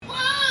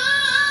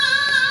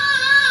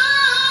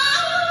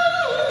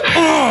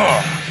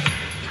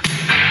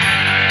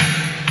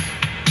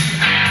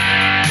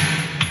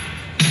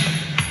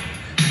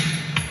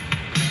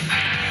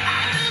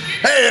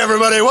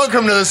everybody.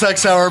 Welcome to the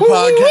Sex Hour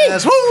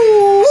Podcast.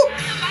 Woo!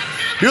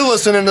 You're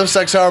listening to the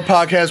Sex Hour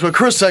Podcast with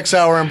Chris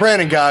Sexhour and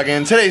Brandon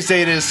Goggin. Today's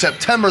date is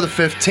September the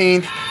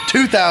 15th,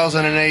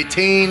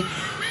 2018.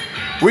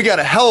 We got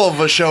a hell of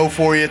a show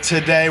for you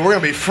today. We're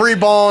going to be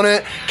freeballing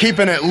it,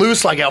 keeping it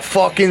loose like a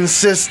fucking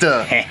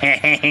sister.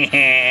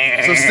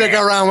 So stick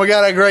around. We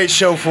got a great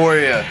show for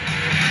you.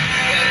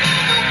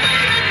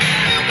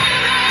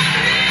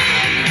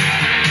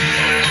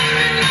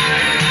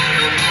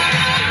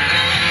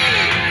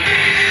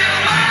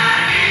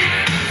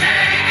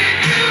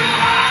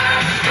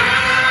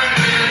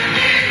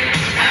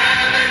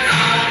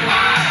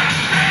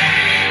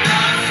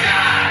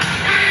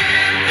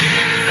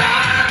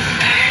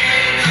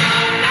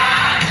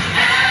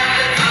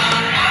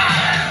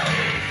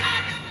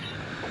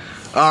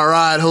 All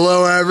right,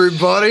 hello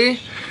everybody.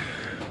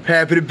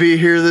 Happy to be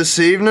here this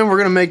evening. We're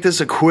gonna make this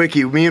a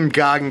quickie. Me and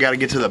Goggin got to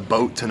get to the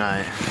boat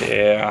tonight.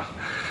 Yeah,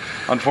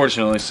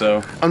 unfortunately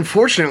so.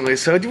 Unfortunately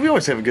so. We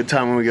always have a good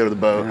time when we go to the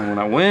boat. And when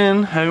I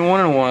win, haven't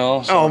won in a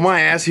while. So oh my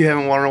ass, you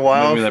haven't won in a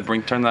while.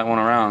 Maybe turn that one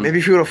around. Maybe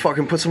if you would have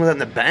fucking put some of that in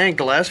the bank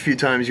the last few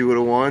times you would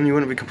have won, you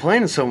wouldn't be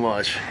complaining so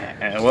much.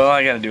 Well,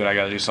 I gotta do what I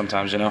gotta do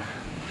sometimes, you know.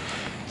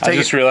 I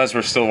just realized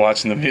we're still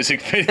watching the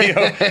music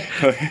video.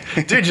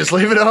 Dude, just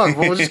leave it on.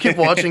 We'll just keep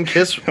watching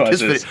Kiss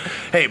video.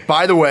 Hey,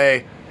 by the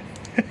way,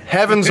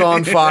 Heaven's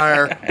on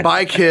Fire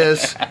by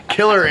Kiss,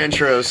 killer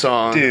intro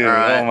song. Dude,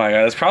 right? Oh my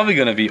god, it's probably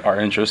gonna be our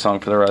intro song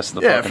for the rest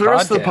of the for the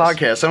rest of the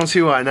podcast. I don't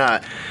see why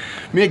not.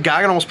 Me and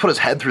Goggin almost put his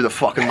head through the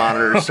fucking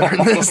monitor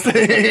starting this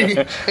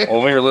thing.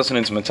 Well, we were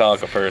listening to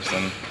Metallica first,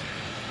 and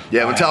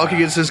yeah, Metallica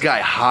gets this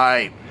guy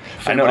hype.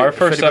 I know our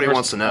first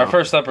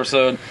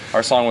episode,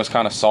 our song was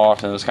kind of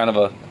soft, and it was kind of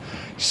a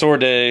sore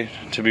day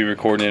to be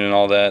recording and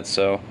all that.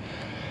 So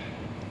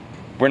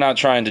we're not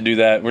trying to do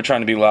that. We're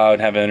trying to be loud,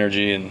 have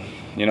energy, and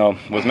you know,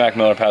 with Mac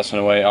Miller passing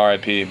away,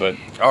 R.I.P. But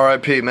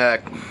R.I.P.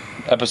 Mac.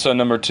 Episode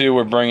number 2,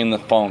 we're bringing the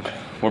funk.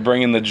 We're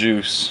bringing the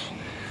juice.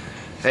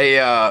 Hey,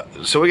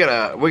 so we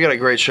got a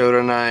great show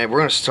tonight. We're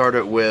gonna start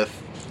it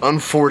with,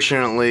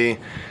 unfortunately,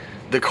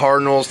 the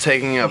Cardinals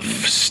taking a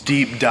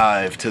steep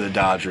dive to the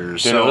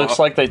Dodgers. Dude, so it looks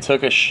like they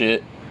took a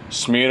shit,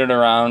 smeared it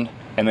around,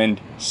 and then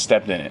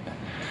stepped in it.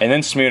 And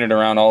then smeared it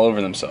around all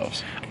over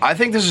themselves. I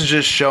think this is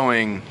just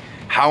showing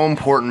how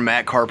important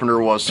Matt Carpenter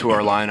was to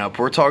our lineup.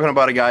 We're talking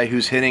about a guy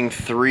who's hitting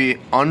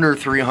under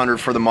 300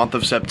 for the month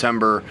of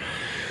September.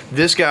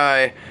 This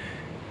guy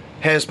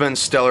has been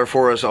stellar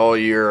for us all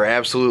year.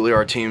 Absolutely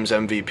our team's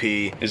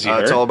MVP. Is he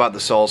hurt? It's all about the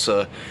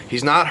salsa.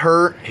 He's not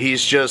hurt. He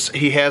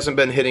hasn't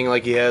been hitting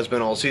like he has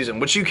been all season,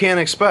 which you can't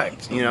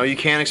expect. You know, you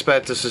can't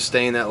expect to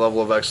sustain that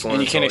level of excellence.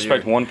 And you can't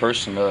expect one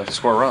person to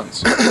score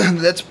runs.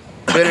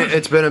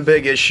 It's been a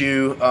big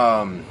issue.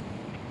 I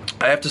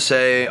have to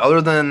say,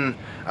 other than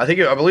I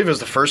believe it was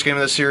the first game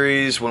of the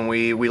series when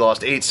we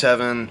lost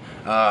 8-7.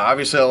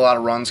 Obviously, a lot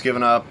of runs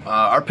given up.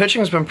 Our pitching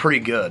has been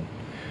pretty good.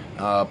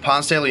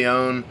 Ponce de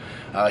Leon,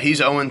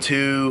 he's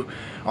 0-2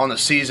 on the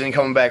season,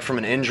 coming back from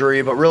an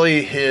injury, but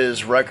really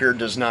his record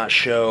does not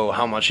show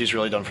how much he's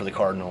really done for the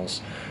Cardinals.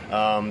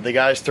 The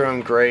guy's throwing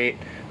great.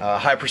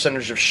 High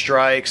percentage of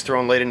strikes,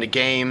 thrown late into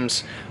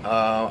games.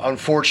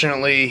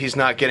 Unfortunately, he's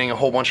not getting a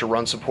whole bunch of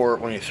run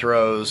support when he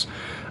throws.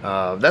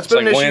 That's been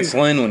an issue. Lance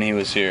Lynn when he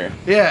was here.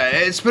 Yeah,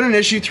 it's been an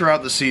issue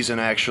throughout the season,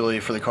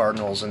 actually, for the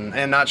Cardinals,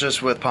 and not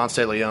just with Ponce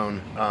de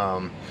Leon.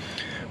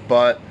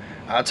 But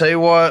I'll tell you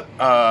what,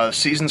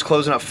 season's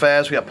closing up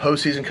fast. We got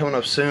postseason coming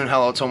up soon.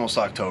 Hell, it's almost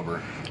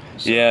October.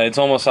 So. Yeah, it's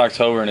almost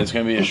October, and it's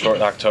going to be a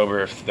short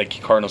October if the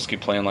Cardinals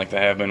keep playing like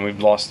they have been. We've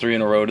lost 3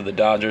 in a row to the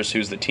Dodgers,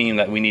 who's the team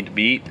that we need to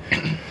beat.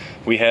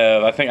 We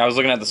have, I was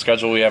looking at the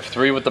schedule, we have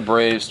 3 with the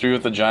Braves, 3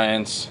 with the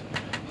Giants,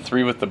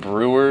 3 with the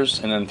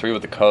Brewers, and then 3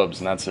 with the Cubs,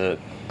 and that's it.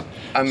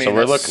 I mean, so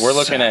we're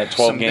looking at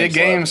 12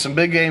 games. Some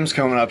big games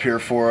coming up here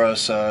for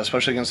us,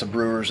 especially against the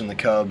Brewers and the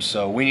Cubs.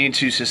 So we need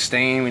to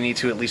sustain. We need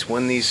to at least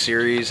win these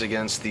series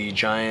against the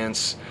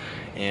Giants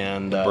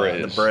and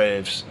the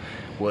Braves,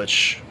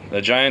 which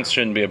the Giants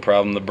shouldn't be a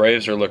problem. The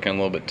Braves are looking a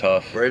little bit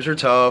tough. Braves are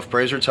tough.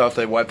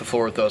 They wiped the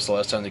floor with us the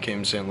last time they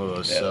came to St.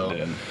 Louis. Yeah, so. they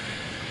did.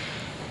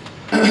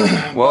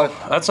 Well,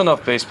 that's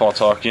enough baseball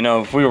talk. You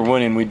know, if we were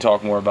winning, we'd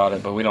talk more about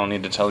it, but we don't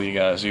need to tell you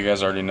guys. You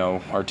guys already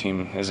know our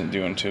team isn't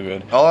doing too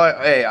good.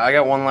 I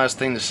got one last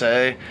thing to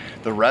say.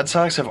 The Red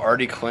Sox have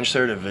already clinched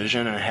their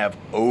division and have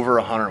over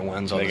 100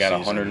 wins on the season. They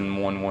got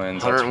 101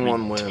 wins.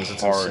 101 wins.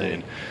 It's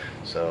insane.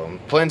 So,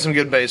 playing some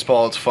good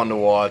baseball. It's fun to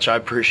watch. I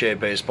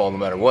appreciate baseball no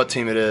matter what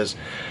team it is.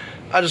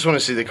 I just want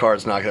to see the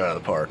Cards knock it out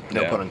of the park.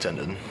 No pun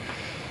intended.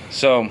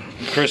 So,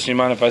 Chris, do you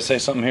mind if I say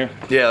something here?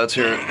 Yeah, let's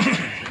hear it.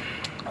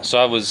 So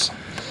I was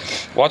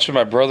watching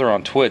my brother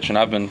on Twitch, and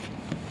I've been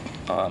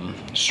I've been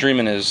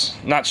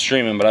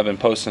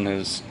posting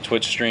his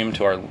Twitch stream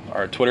to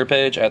our Twitter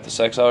page at the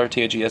Sex Hour,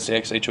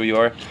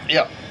 THESAXHOUR.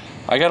 Yeah.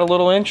 I got a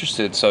little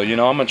interested, so, you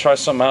know, I'm going to try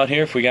something out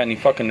here. If we got any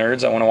fucking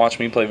nerds that want to watch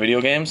me play video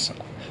games,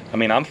 I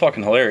mean, I'm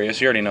fucking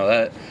hilarious. You already know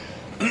that.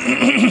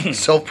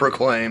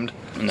 Self-proclaimed.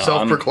 No,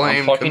 Self-proclaimed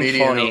I'm fucking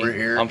comedian funny. over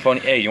here. I'm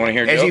funny. Hey, you want to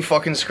hear a As joke? he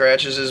fucking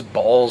scratches his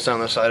balls down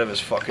the side of his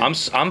fucking... I'm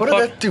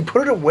Dude,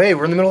 put it away.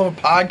 We're in the middle of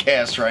a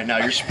podcast right now.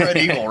 You're spread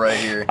eagle right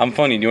here. I'm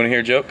funny. Do you want to hear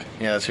a joke?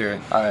 Yeah, let's hear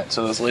it. All right.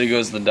 So this lady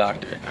goes to the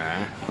doctor. All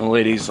right. The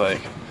lady's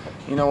like,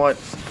 you know what,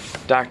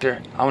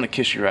 doctor? I want to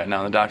kiss you right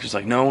now. And the doctor's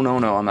like, no,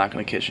 I'm not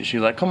going to kiss you.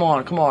 She's like, come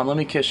on, let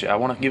me kiss you. I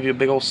want to give you a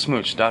big old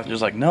smooch. The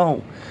doctor's like,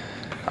 no.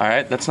 All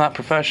right, that's not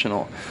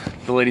professional.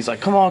 The lady's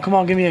like, come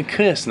on, give me a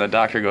kiss. And the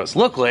doctor goes,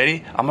 look,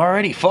 lady, I'm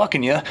already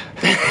fucking you.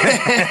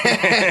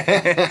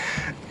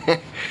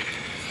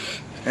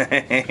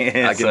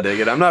 I can dig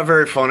it. I'm not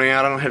very funny.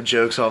 I don't have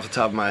jokes off the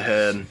top of my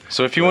head.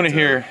 So if you want to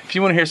hear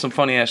some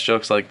funny ass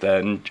jokes like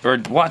that,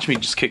 or watch me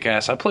just kick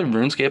ass, I play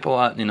RuneScape a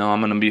lot. You know,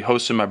 I'm gonna be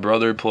hosting my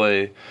brother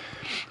play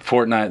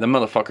Fortnite. The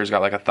motherfucker's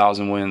got like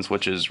 1,000 wins,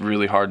 which is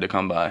really hard to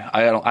come by.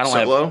 I don't have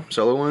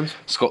solo wins.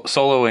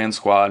 Solo and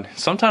squad.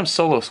 Sometimes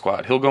solo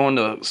squad. He'll go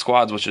into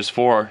squads, which is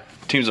 4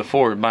 teams of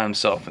 4 by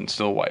himself, and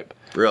still wipe.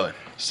 Really?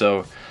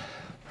 So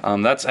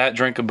that's at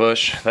Drink a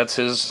Bush. That's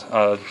his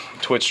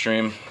Twitch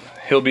stream.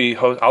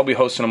 I'll be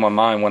hosting him on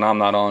mine when I'm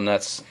not on.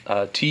 That's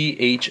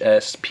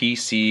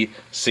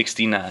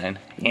THSPC69.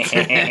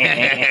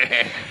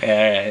 All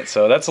right,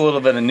 so that's a little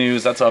bit of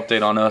news. That's an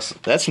update on us.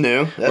 That's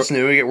new.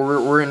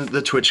 We're in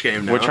the Twitch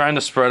game now. We're trying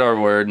to spread our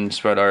word and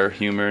spread our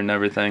humor and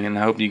everything, and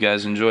I hope you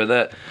guys enjoy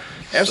that.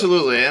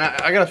 Absolutely, and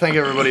I got to thank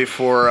everybody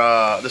for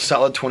the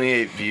solid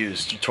 29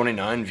 views.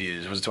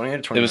 Was it 28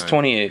 or 29? It was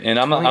 28, and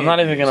I'm not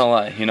even gonna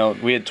lie. You know,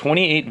 we had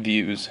 28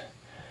 views.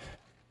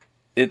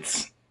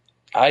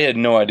 I had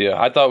no idea.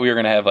 I thought we were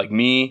gonna have like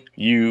me,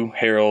 you,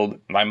 Harold,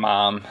 my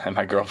mom, and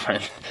my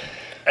girlfriend.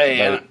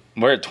 Hey,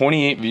 we're at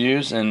 28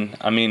 views, and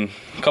I mean,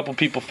 a couple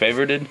people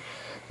favorited.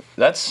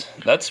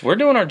 We're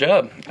doing our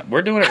job.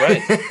 We're doing it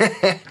right.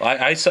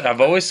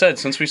 I've always said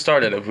since we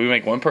started, if we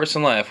make one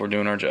person laugh, we're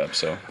doing our job.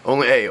 So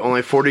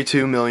only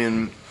 42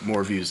 million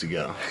more views to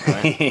go.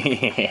 Right?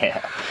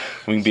 Yeah,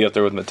 we can be up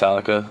there with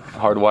Metallica,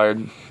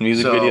 Hardwired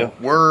music video.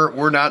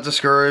 We're not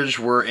discouraged.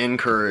 We're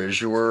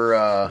encouraged.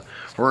 We're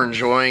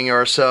enjoying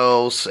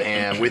ourselves,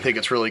 and we think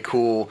it's really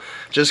cool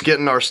just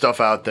getting our stuff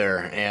out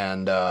there.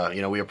 And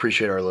we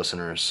appreciate our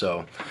listeners.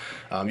 So.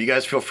 You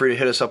guys feel free to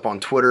hit us up on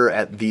Twitter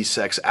at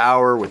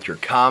TheSexHour with your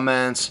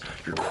comments,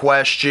 your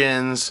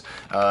questions,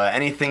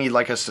 anything you'd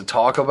like us to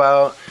talk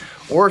about.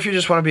 Or if you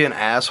just want to be an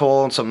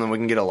asshole and something we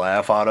can get a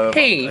laugh out of.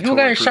 Hey, you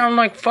guys sound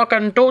like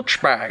fucking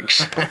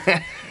douchebags.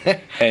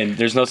 And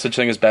there's no such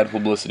thing as bad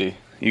publicity.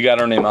 You got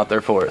our name out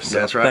there for us. So.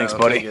 That's right. Thanks,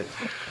 buddy.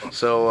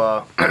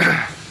 So,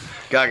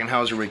 Goggin,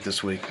 how was your week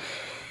this week?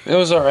 It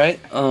was all right.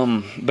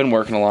 Been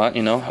working a lot,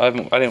 you know. I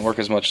didn't work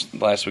as much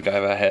last week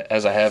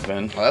as I have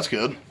been. Well, that's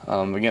good.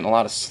 Been getting a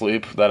lot of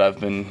sleep that I've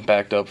been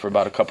backed up for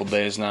about a couple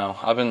days now.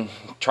 I've been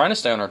trying to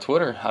stay on our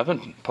Twitter. I've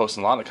been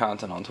posting a lot of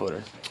content on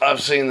Twitter. I've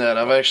seen that.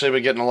 I've actually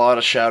been getting a lot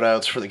of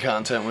shout-outs for the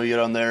content we get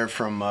on there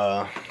from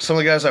some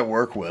of the guys I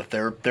work with.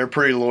 They're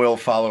pretty loyal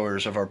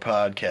followers of our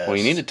podcast. Well,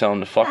 you need to tell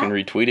them to fucking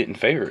retweet it and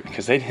favorite it,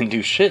 because they didn't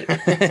do shit.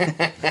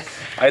 I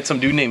had some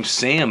dude named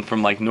Sam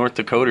from, like, North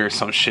Dakota or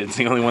some shit. It's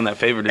the only one that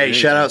favored it. Hey,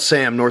 shout out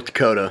Sam, North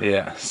Dakota.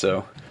 Yeah,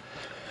 so.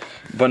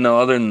 But no,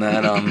 other than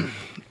that,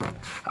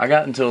 I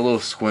got into a little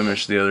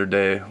squeamish the other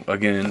day.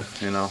 Again,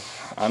 you know,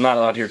 I'm not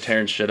out here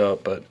tearing shit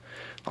up, but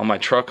on my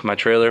truck, my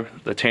trailer,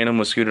 the tandem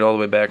was scooted all the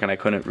way back, and I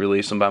couldn't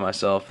release them by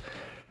myself.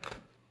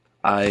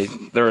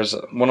 There was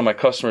one of my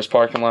customers'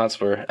 parking lots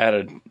were at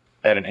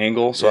an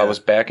angle, so I was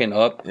backing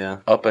up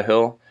a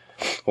hill.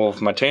 Well,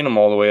 with my tandem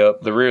all the way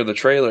up, the rear of the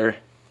trailer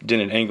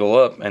didn't angle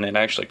up, and it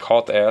actually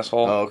caught the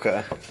asphalt. Oh,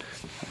 okay.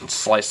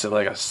 Sliced it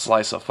like a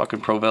slice of fucking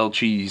Provel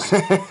cheese.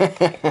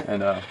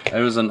 And it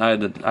was I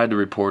had to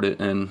report it.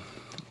 And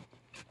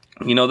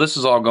you know, this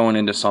is all going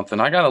into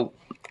something. I'm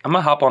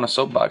gonna hop on a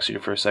soapbox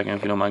here for a second,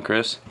 if you don't mind,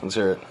 Chris. Let's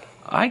hear it.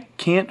 I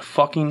can't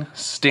fucking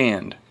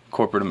stand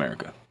corporate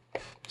America.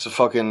 It's a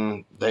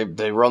fucking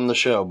they run the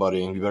show,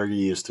 buddy. You better get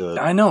used to it.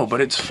 I know, but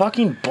it's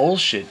fucking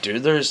bullshit,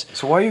 dude.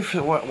 So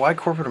why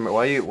corporate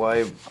America?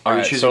 Why are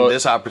you choosing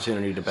this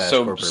opportunity to bash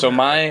corporate America? So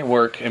my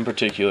work in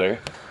particular,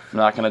 I'm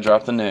not going to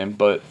drop the name,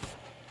 but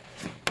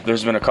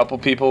there's been a couple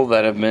people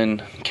that have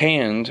been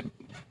canned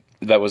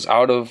that was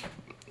out of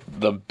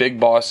the big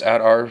boss at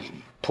our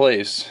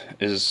place.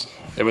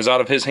 It was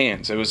out of his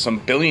hands. It was some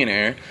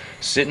billionaire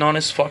sitting on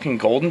his fucking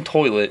golden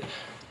toilet,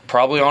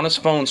 probably on his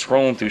phone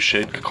scrolling through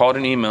shit, caught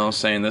an email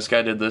saying this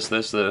guy did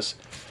this.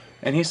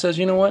 And he says,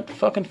 you know what?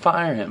 Fucking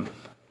fire him.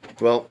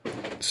 Well,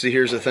 see,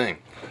 here's the thing.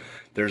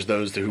 There's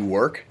those who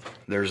work.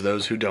 There's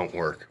those who don't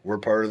work. We're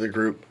part of the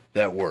group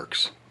that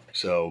works.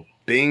 So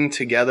being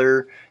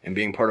together and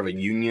being part of a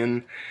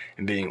union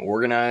and being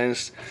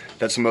organized,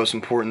 that's the most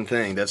important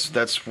thing.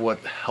 That's what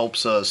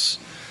helps us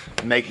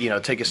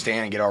take a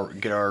stand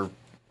and get our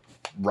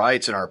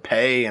rights and our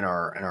pay and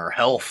our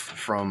health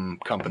from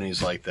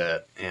companies like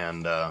that.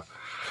 And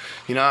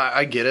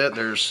I get it.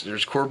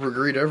 There's corporate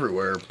greed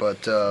everywhere,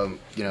 but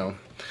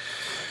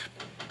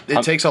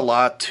it takes a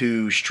lot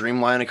to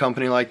streamline a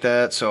company like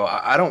that. So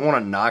I don't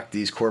want to knock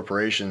these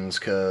corporations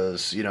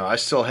because I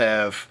still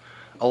have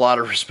a lot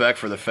of respect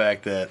for the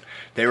fact that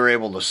they were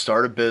able to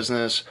start a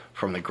business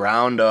from the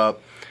ground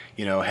up,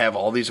 have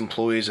all these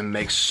employees and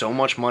make so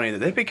much money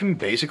that they can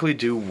basically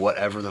do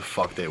whatever the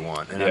fuck they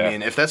want. And I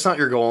mean, if that's not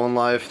your goal in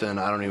life, then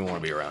I don't even want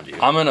to be around you.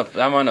 I'm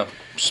in a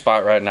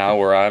spot right now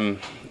where I'm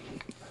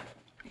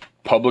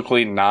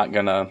publicly not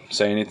gonna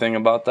say anything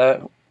about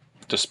that,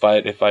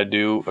 despite if I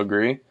do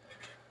agree.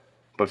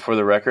 But for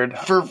the record,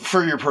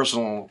 for your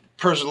personal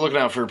looking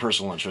out for your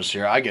personal interests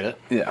here, I get it.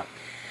 Yeah.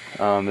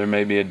 There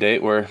may be a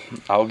date where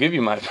I'll give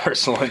you my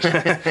personal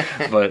interest,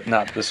 but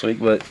not this week.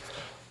 But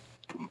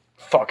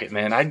fuck it,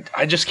 man.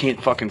 I just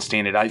can't fucking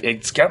stand it.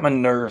 It's got my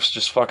nerves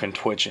just fucking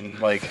twitching.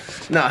 Like,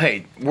 no,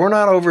 hey, we're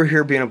not over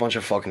here being a bunch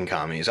of fucking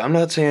commies. I'm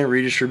not saying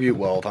redistribute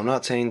wealth. I'm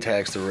not saying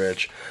tax the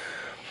rich.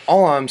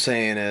 All I'm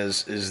saying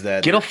is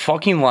that get a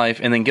fucking life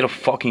and then get a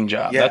fucking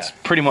job. Yeah, that's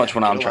pretty much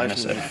what I'm trying to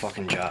say. Get a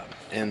fucking job.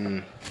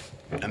 And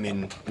I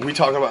mean, we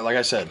talk about, like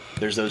I said,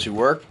 there's those who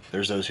work,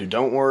 there's those who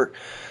don't work.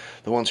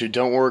 The ones who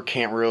don't work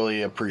can't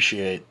really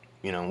appreciate,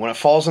 when it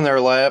falls in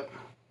their lap,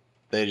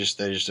 they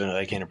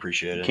can't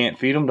appreciate it. Can't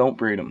feed them, don't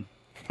breed them.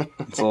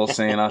 That's a little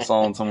saying I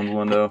saw in someone's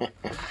window.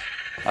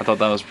 I thought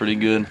that was pretty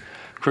good.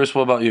 Chris,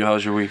 what about you? How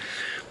was your week?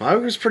 My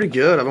week was pretty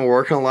good. I've been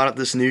working a lot at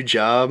this new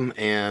job,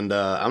 and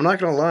I'm not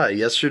gonna lie.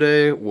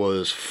 Yesterday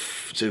was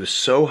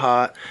so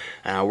hot,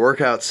 and I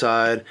work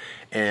outside.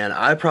 And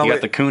I probably you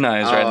got the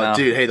kunais right now,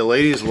 dude. Hey, the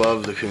ladies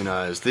love the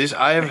kunais.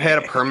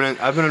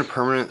 I've been in a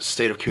permanent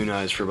state of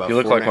kunais for about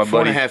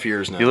 4.5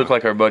 years now. You look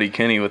like our buddy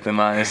Kenny with them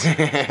eyes.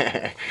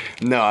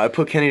 No, I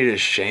put Kenny to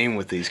shame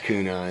with these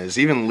kunais.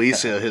 Even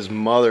Lisa, his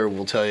mother,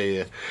 will tell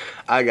you,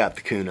 I got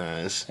the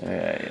kunais.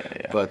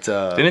 Yeah. But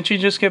didn't you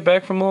just get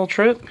back from a little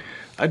trip?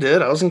 I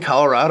did. I was in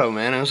Colorado,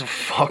 man. It was a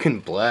fucking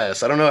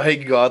blast. I don't know how you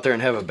could go out there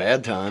and have a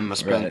bad time. I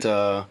spent.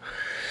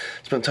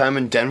 Spent time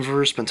in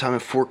Denver, spent time in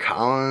Fort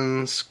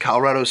Collins,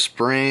 Colorado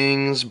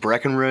Springs,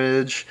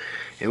 Breckenridge.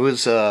 It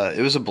was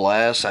a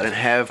blast. I didn't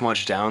have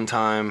much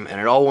downtime, and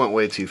it all went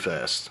way too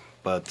fast.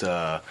 But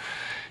I'm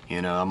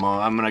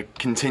gonna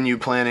continue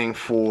planning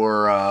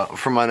for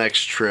my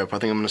next trip. I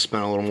think I'm gonna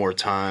spend a little more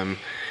time,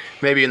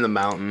 maybe in the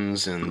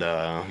mountains, and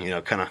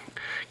kind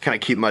of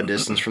keep my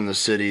distance from the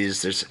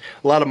cities. There's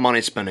a lot of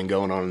money spending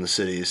going on in the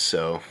cities,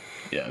 so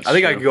yeah, I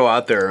think I could go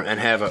out there and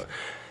have a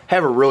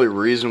really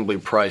reasonably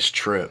priced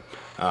trip.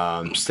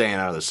 Staying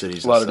out of the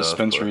cities. A lot of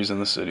dispensaries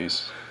in the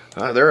cities.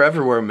 They're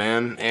everywhere,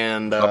 man.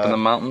 And up in the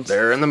mountains.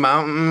 They're in the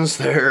mountains.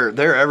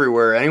 They're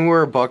everywhere.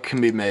 Anywhere a buck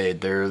can be made,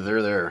 they're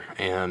there.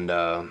 And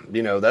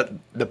that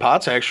the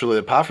pot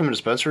from the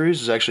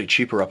dispensaries is actually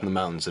cheaper up in the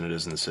mountains than it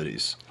is in the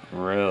cities.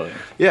 Really?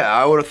 Yeah,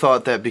 I would have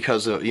thought that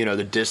because of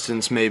the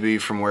distance maybe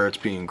from where it's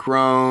being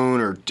grown,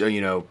 or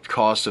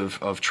cost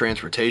of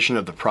transportation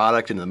of the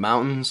product into the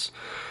mountains.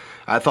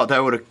 I thought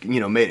that would have,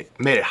 made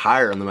it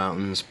higher in the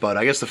mountains, but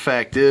I guess the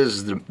fact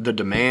is the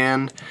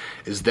demand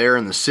is there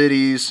in the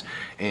cities,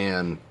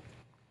 and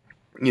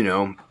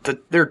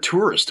they're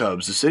tourist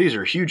hubs. The cities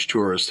are huge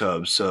tourist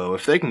hubs, so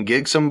if they can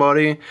gig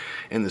somebody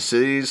in the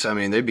cities, I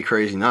mean, they'd be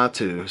crazy not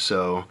to.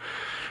 So,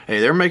 hey,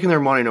 they're making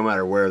their money no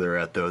matter where they're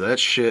at, though. That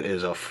shit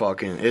is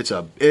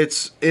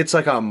it's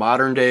like a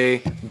modern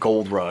day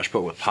gold rush,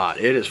 but with pot.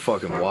 It is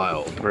fucking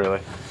wild.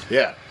 Really?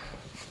 Yeah.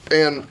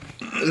 And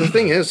the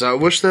thing is, I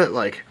wish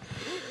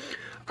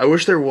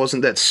there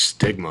wasn't that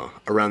stigma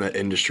around that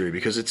industry,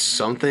 because it's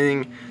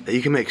something that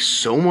you can make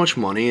so much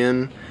money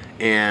in,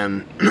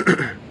 and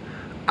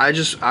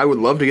I would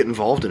love to get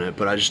involved in it,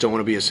 but I just don't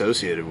want to be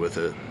associated with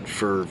it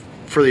for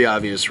the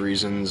obvious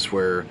reasons.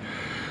 Where,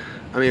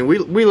 I mean,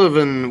 we live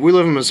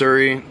in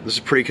Missouri. This is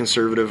pretty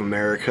conservative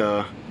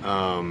America.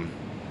 I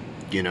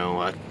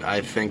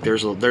think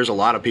there's a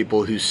lot of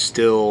people who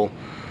still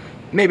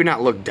maybe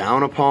not look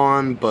down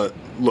upon, but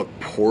look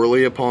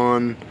poorly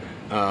upon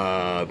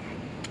pot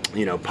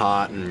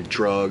and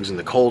drugs and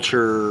the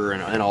culture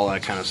and all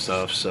that kind of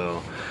stuff.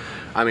 So,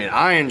 I mean,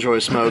 I enjoy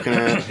smoking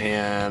it,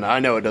 and I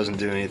know it doesn't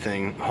do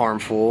anything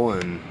harmful,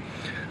 and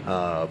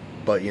but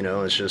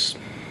it's just,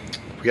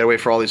 we gotta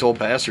wait for all these old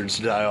bastards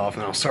to die off,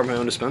 and I'll start my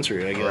own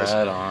dispensary, I guess.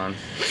 Right on.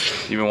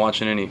 You been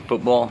watching any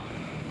football?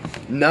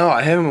 No,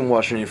 I haven't been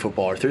watching any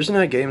football. Are Thursday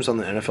night games on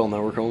the NFL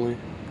Network only?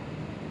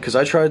 Because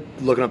I tried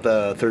looking up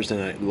the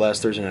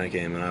last Thursday night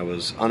game, and I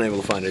was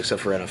unable to find it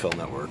except for NFL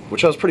Network,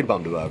 which I was pretty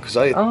bummed about. Because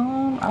I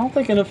don't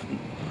think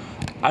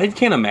I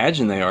can't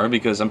imagine they are,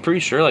 because I'm pretty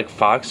sure like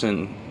Fox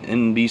and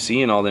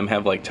NBC and all them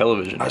have like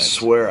television rights. I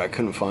swear I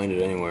couldn't find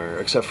it anywhere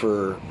except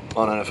for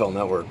on NFL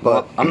Network.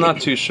 But well, I'm not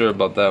too sure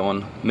about that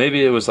one.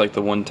 Maybe it was like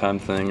the one-time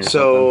thing or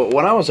so something.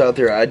 When I was out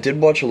there, I did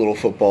watch a little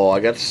football. I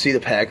got to see the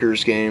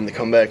Packers game. The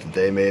comeback that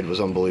they made was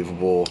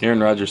unbelievable.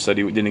 Aaron Rodgers said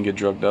he didn't get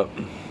drugged up.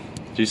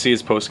 Did you see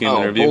his post-game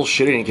interview? Oh,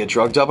 bullshit! He didn't get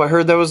drugged up. I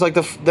heard that was like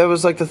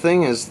the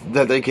thing is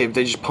that they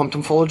just pumped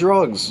him full of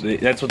drugs.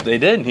 That's what they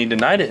did. He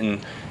denied it,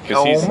 and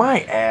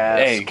my ass!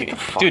 Hey,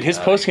 dude, his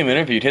post-game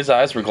interview, his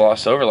eyes were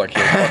glossed over like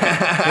he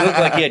looked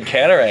like he had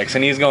cataracts,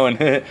 and he's going,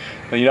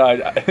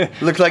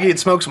 looked like he had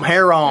smoked some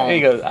hair on.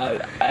 He goes,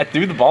 I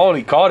threw the ball and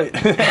he caught it.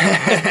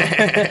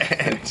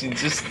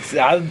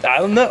 I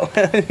don't know.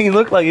 He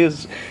looked like he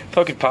was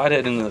fucking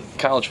pothead in the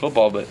college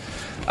football, but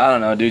I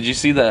don't know, dude. You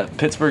see the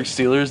Pittsburgh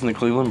Steelers and the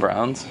Cleveland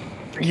Browns?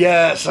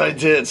 Yes, I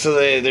did. So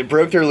they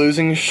broke their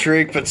losing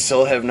streak, but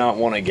still have not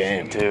won a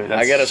game. Dude,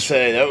 I gotta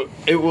say that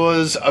it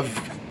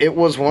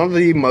was one of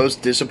the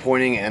most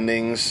disappointing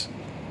endings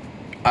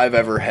I've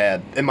ever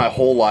had in my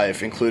whole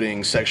life,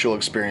 including sexual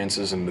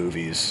experiences and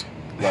movies.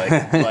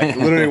 Like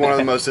literally one of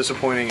the most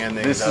disappointing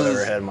endings I've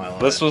ever had in my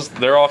life.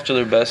 They're off to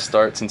their best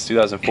start since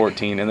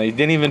 2014, and they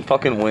didn't even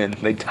fucking win.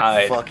 They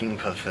tied. Fucking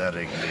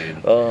pathetic, dude.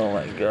 Oh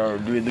my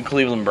god, dude. The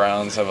Cleveland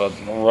Browns have a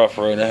rough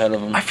road ahead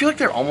of them. I feel like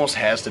there almost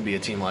has to be a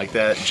team like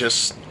that.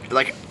 Just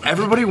like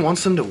everybody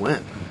wants them to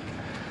win.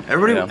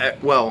 Everybody,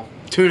 well,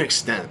 to an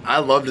extent. I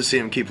love to see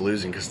them keep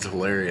losing because it's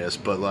hilarious.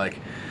 But like,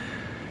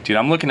 dude,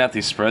 I'm looking at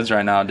these spreads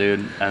right now,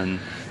 dude, and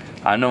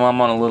I know I'm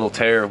on a little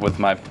tear with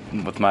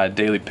my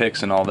daily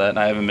picks and all that, and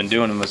I haven't been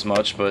doing them as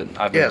much, but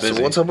I've been busy.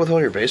 So what's up with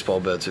all your baseball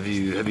bets? Have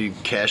you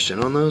cashed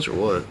in on those or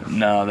what?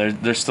 No,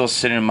 they're still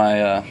sitting in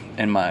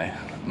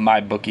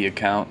my bookie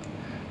account.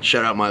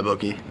 Shout out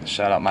MyBookie.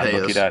 Shout out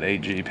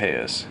mybookie.ag. Pay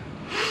us.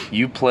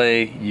 You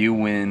play, you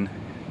win,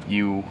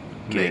 you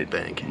get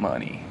bank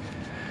money.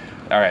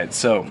 All right,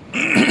 so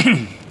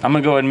I'm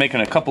gonna go ahead and make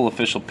a couple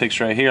official picks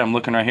right here. I'm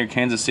looking right here: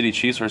 Kansas City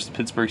Chiefs versus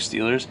Pittsburgh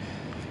Steelers.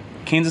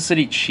 Kansas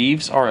City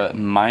Chiefs are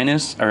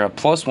a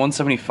plus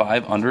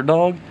 175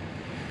 underdog.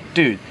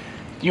 Dude,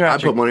 I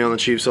put money on the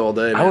Chiefs all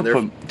day,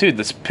 man. Dude,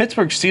 the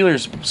Pittsburgh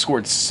Steelers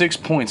scored 6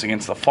 points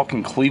against the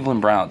fucking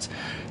Cleveland Browns.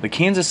 The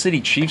Kansas City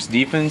Chiefs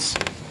defense,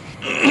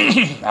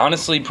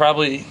 honestly,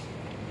 probably,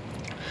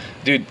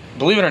 dude,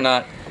 believe it or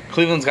not,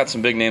 Cleveland's got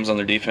some big names on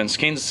their defense.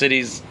 Kansas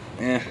City's,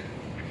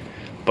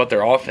 but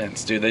their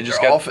offense, dude, they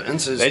just got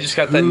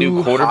that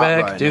new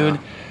quarterback, dude.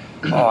 Now.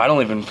 Oh, I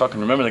don't even fucking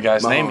remember the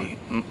guy's name.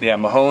 Yeah,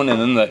 Mahone, and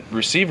then the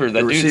receiver.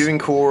 The receiving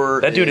core.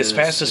 That dude is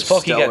fast as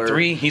fuck. Stellar. He got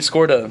 3. He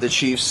scored a. The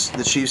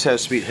Chiefs have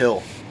Speed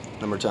Hill,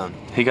 number 10.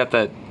 He got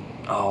that.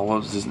 Oh,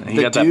 what was his name?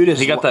 He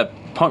got that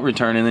punt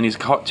return, and then he's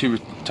caught 2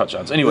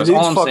 touchdowns. Anyways, all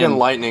I'm saying, fucking saying,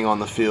 lightning on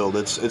the field.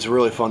 It's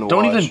really fun to watch.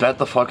 Don't even bet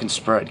the fucking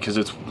spread because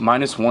it's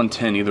minus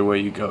 110 either way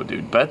you go,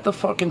 dude. Bet the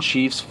fucking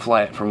Chiefs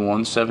flat for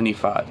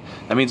 175.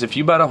 That means if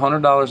you bet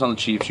 $100 on the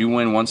Chiefs, you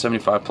win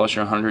 175 plus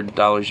your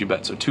 $100 you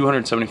bet. So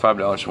 $275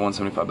 for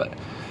 175 bet.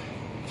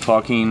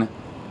 Fucking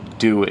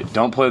do it.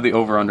 Don't play the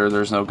over under.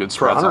 There's no good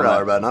spreads on that.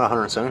 For a $100 bet, not a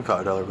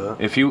 $175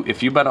 bet. If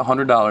you bet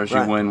 $100,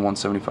 you win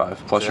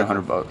 175 plus your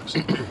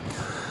 $100.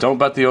 Don't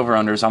bet the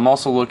over-unders. I'm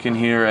also looking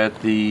here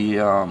at the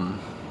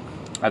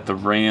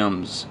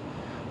Rams.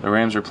 The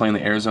Rams are playing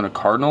the Arizona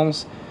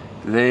Cardinals.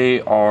 They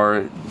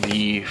are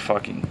the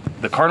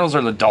Cardinals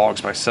are the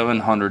dogs by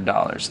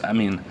 $700. I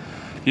mean,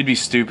 you'd be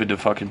stupid to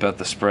fucking bet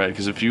the spread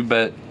because if you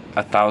bet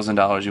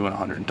 $1,000, you win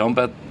 $100.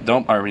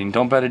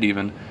 Don't bet it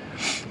even.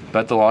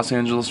 Bet the Los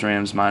Angeles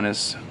Rams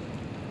minus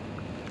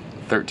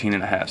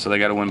 13.5. So they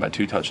got to win by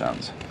 2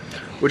 touchdowns.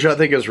 Which I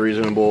think is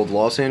reasonable. The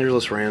Los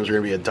Angeles Rams are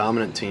going to be a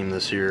dominant team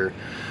this year.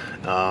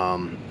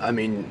 I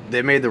mean,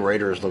 they made the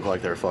Raiders look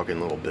like they're fucking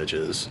little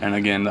bitches. And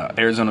again, the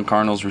Arizona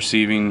Cardinals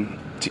receiving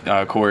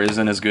core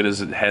isn't as good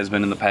as it has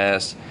been in the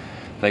past.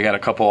 They got a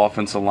couple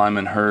offensive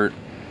linemen hurt.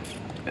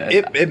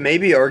 It may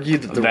be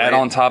argued that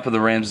on top of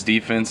the Rams'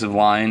 defensive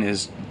line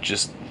is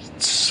just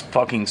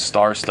fucking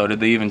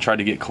star-studded. They even tried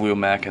to get Khalil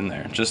Mack in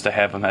there just to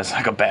have him as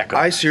like a backup.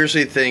 I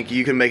seriously think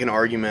you can make an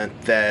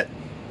argument that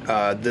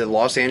the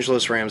Los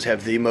Angeles Rams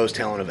have the most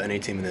talent of any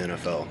team in the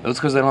NFL. That's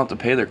because they don't have to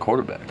pay their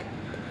quarterback.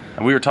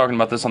 And we were talking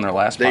about this on their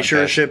last podcast. They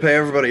sure should pay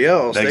everybody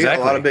else. Exactly. They got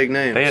a lot of big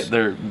names.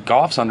 Their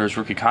Goff's under his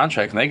rookie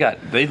contract,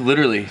 and they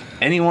literally,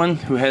 anyone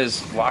who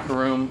has locker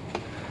room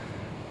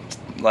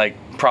like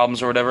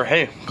problems or whatever,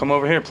 hey, come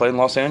over here, play in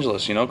Los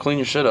Angeles, clean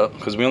your shit up,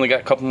 because we only got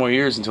a couple more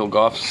years until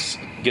Goff's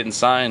getting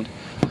signed,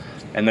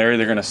 and they're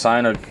either going to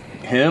sign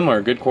him or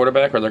a good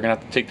quarterback, or they're going to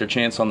have to take their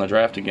chance on the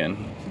draft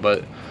again.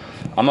 But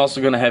I'm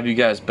also going to have you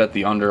guys bet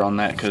the under on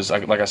that because,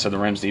 like I said, the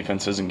Rams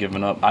defense isn't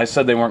giving up. I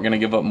said they weren't going to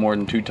give up more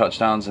than 2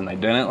 touchdowns, and they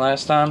didn't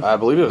last time. I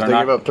believe it was. They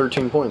gave up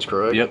 13 points,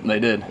 correct? Yep, they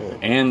did. Yeah.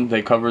 And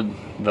they covered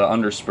the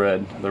under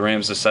spread. The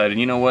Rams decided,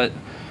 you know what?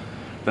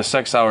 The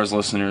Sex Hours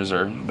listeners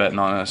are betting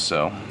on us,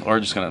 so we're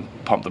just going to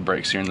pump the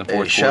brakes here in the fourth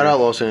quarter. Shout out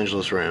Los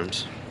Angeles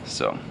Rams.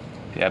 So,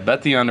 yeah,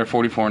 bet the under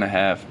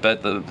 44.5.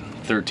 Bet the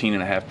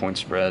 13.5 point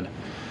spread.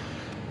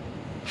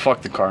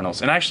 Fuck the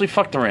Cardinals. And actually,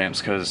 fuck the Rams,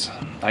 because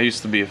I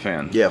used to be a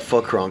fan. Yeah,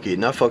 fuck Kroenke.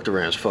 Not fuck the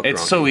Rams, fuck Kroenke.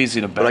 It's so easy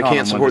to bet on. But I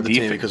can't support the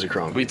team because of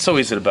Kroenke. It's so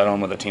easy to bet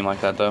on with a team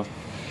like that, though.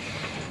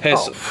 Hey,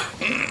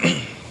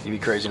 you'd be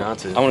crazy not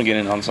to. I want to get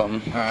in on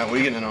something. All right, what are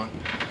you getting in on?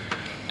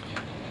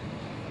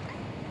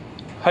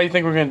 How do you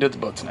think we're going to do at the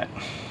boat tonight?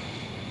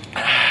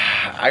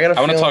 I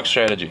want to talk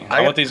strategy.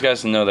 I want these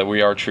guys to know that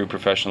we are true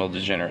professional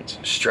degenerates.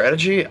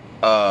 Strategy?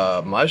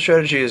 My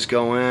strategy is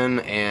go in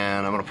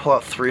and I'm going to pull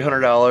out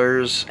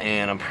 $300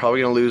 and I'm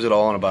probably going to lose it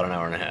all in about an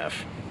hour and a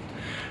half.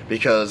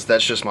 Because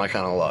that's just my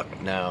kind of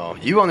luck. Now,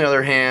 you on the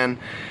other hand,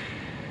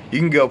 you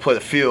can go play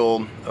the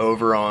field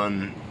over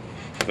on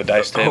The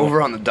dice table.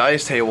 over on the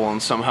dice table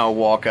and somehow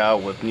walk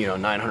out with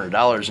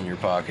 $900 in your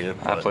pocket.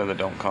 I play the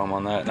don't come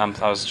on that. And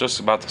I was just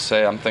about to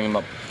say I'm thinking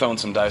about throwing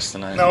some dice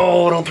tonight.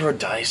 No, don't throw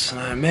dice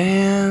tonight,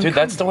 man. Dude,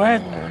 that's the way.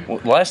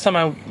 Last time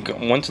I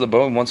went to the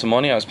boat and won some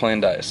money, I was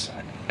playing dice.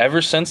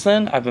 Ever since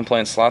then, I've been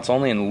playing slots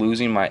only and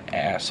losing my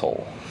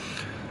asshole.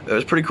 It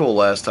was pretty cool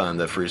last time,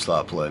 that free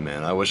slot play,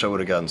 man. I wish I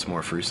would have gotten some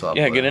more free slot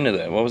play. Yeah, get into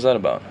that. What was that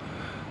about?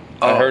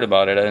 I heard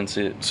about it. I didn't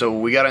see it. So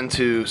we got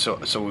into so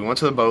we went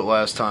to the boat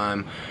last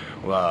time.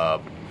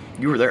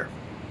 You were there.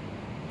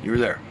 You were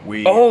there.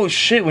 Oh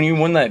shit! When you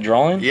won that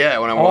drawing? Yeah,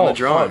 when I won the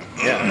drawing.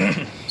 Fuck.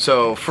 Yeah.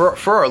 So for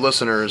our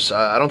listeners,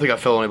 I don't think I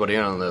fill anybody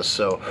in on this.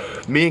 So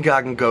me and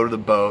Goggin go to the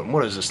boat.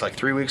 What is this, like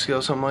 3 weeks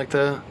ago, something like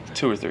that?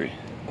 2 or 3.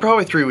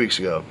 Probably 3 weeks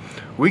ago.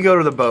 We go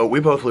to the boat.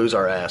 We both lose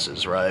our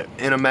asses, right?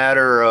 In a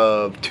matter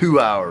of 2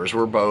 hours,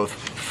 we're both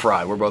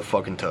fried. We're both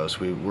fucking toast.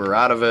 We're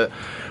out of it.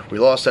 We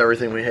lost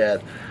everything we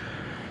had.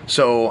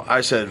 So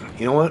I said,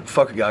 you know what?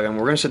 Fuck it, Goggin.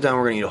 We're going to sit down.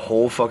 We're going to eat a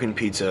whole fucking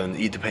pizza and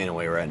eat the pain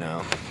away right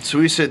now. So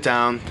we sit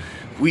down.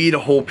 We eat a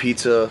whole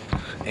pizza.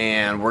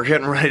 And we're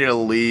getting ready to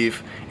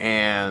leave.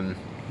 And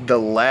the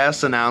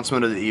last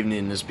announcement of the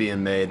evening is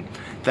being made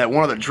that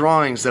one of the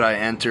drawings that I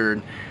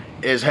entered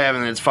is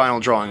having its final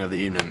drawing of the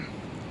evening.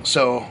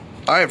 So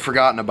I had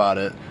forgotten about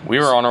it. We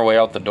were on our way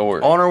out the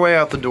door. On our way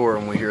out the door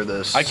when we hear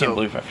this. I can't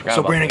believe I forgot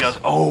So about Brandon this.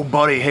 goes, oh,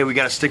 buddy, hey, we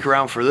got to stick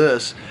around for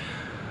this.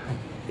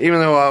 Even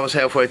though I was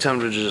halfway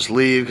tempted to just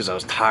leave because I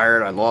was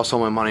tired, I lost all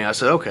my money, I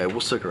said, okay, we'll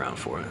stick around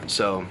for it.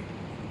 So,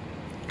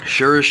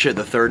 sure as shit,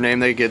 the third name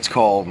that gets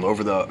called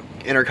over the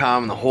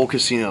intercom in the whole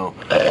casino,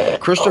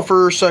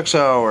 Christopher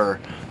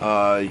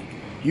Sexauer,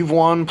 you've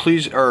won,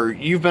 please, or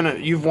you've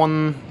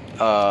won.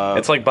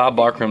 It's like Bob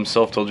Barker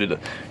himself told you to,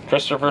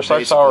 Christopher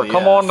Basically, Sexauer,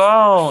 come yeah. on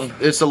down.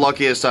 It's the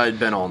luckiest I'd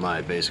been all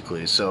night,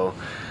 basically. So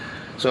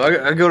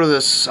I go to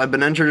this. I've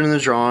been entered in the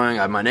drawing.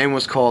 My name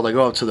was called. I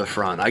go up to the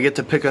front. I get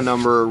to pick a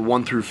number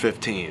 1 through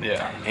 15.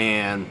 Yeah.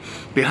 And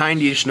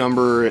behind each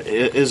number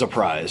is a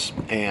prize.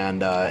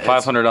 And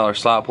 $500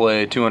 slot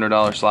play,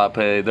 $200 slot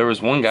pay. There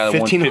was one guy that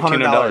won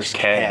 $1,500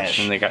 cash,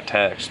 and they got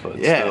taxed. But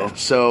yeah. still.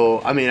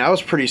 So I mean, I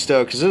was pretty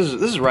stoked because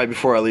this is right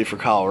before I leave for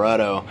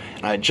Colorado,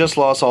 and I had just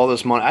lost all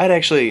this money.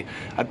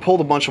 I'd pulled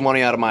a bunch of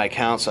money out of my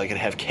account so I could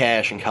have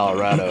cash in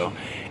Colorado,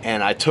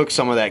 and I took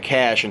some of that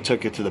cash and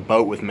took it to the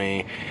boat with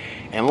me.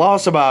 And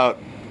lost enough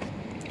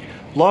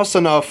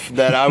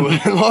that I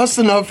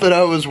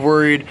was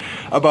worried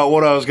about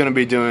what I was going to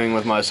be doing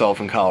with myself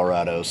in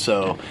Colorado.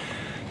 So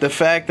the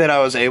fact that I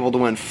was able to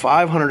win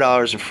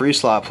 $500 in free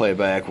slot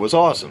playback was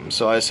awesome.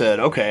 So I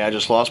said, okay, I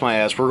just lost my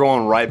ass. We're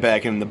going right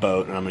back in the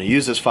boat, and I'm going to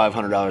use this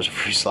 $500 of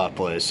free slot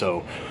play.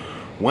 So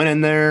went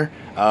in there,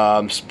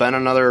 spent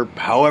another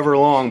however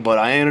long, but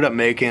I ended up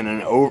making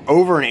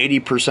over an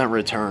 80%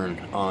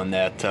 return on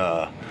that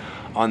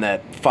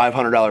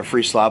 $500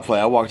 free slot play.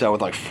 I walked out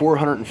with like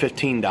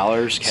 $415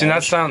 cash. See,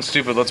 that sounds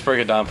stupid. Let's break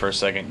it down for a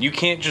second. You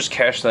can't just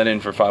cash that in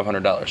for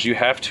 $500. You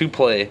have to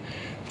play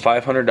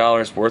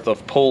 $500 worth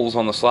of pulls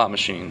on the slot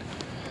machine.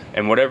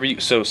 And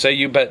so say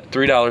you bet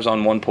 $3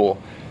 on one pull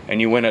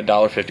and you win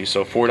 $1.50,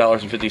 so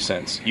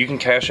 $4.50. You can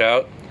cash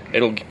out.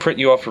 It'll print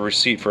you off a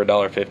receipt for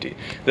 $1.50.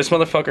 This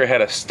motherfucker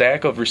had a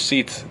stack of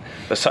receipts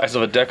the size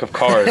of a deck of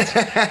cards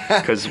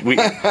because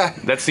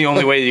that's the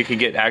only way you could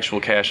get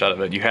actual cash out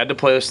of it. You had to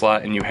play the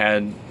slot and you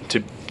had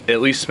to at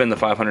least spend the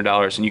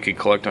 $500 and you could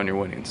collect on your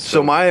winnings.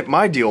 So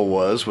my deal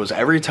was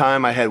every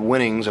time I had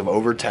winnings of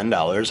over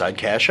 $10, I'd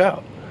cash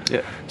out.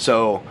 Yeah.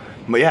 So,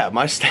 but yeah,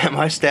 my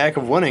stack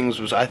of winnings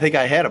was, I think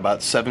I had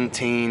about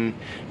 17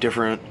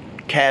 different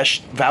cash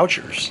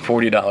vouchers.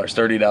 $40,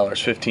 $30,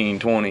 $15,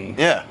 $20.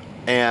 Yeah.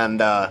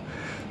 And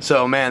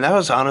so, man,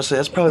 that's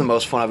probably the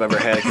most fun I've ever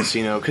had at a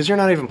casino because you're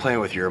not even playing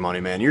with your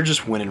money, man. You're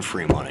just winning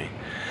free money,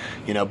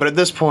 But at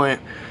this point,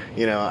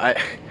 it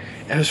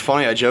was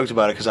funny. I joked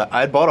about it because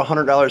I had bought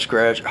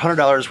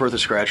 $100 worth of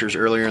scratchers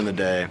earlier in the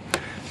day.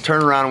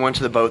 Turned around and went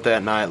to the boat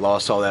that night.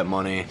 Lost all that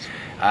money.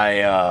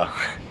 I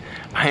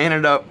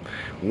ended up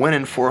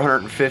winning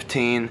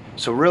 $415.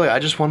 So really, I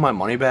just won my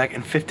money back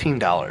in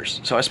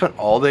 $15. So I spent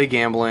all day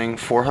gambling,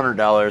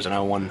 $400, and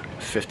I won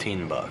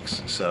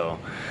 $15. So.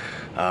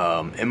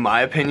 In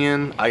my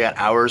opinion, I got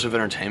hours of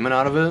entertainment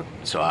out of it,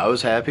 so I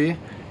was happy,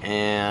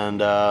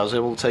 and I was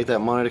able to take that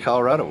money to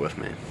Colorado with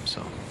me.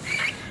 So,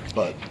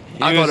 but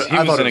I thought he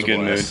was in a it good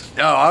mood.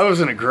 Oh, I was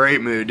in a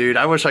great mood, dude.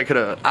 I wish I could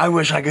have got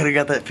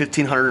that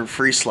 $1,500 in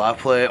free slot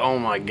play. Oh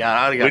my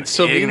god, we'd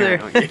still be there.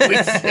 3 weeks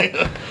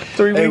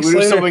we would later.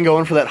 have still been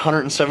going for that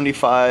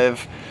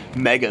 175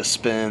 mega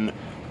spin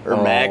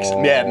or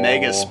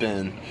mega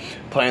spin,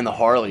 playing the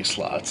Harley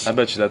slots. I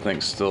bet you that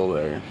thing's still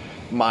there.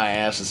 My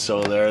ass is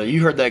still there.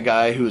 You heard that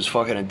guy who was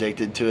fucking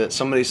addicted to it.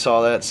 Somebody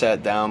saw that,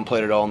 sat down,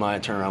 played it all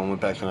night, turned around,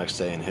 went back the next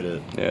day and hit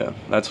it. Yeah,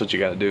 that's what you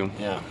got to do.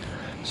 Yeah.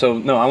 So,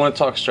 no, I want to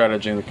talk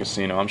strategy in the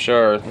casino. I'm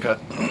sure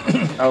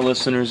our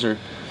listeners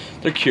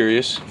they're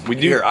curious. We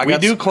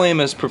do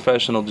claim as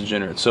professional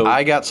degenerates. So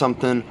I got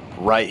something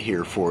right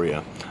here for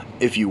you.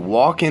 if you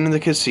walk into the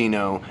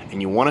casino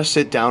and you want to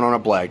sit down on a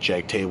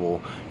blackjack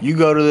table, you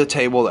go to the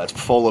table that's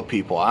full of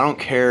people. I don't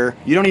care.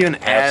 You don't even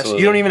ask.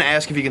 Absolutely. You don't even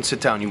ask if you can sit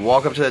down. You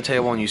walk up to the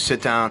table and you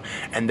sit down,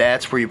 and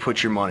that's where you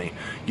put your money.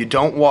 You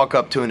don't walk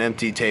up to an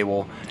empty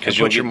table and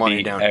you'll put your get money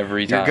beat down.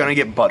 every You're time. gonna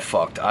get butt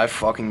fucked. I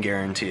fucking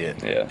guarantee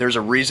it. Yeah. There's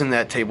a reason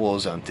that table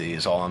is empty.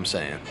 Is all I'm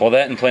saying. Well,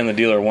 that and playing the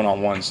dealer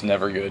one-on-one's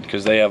never good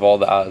because they have all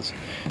the odds.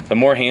 The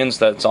more hands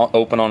that's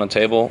open on a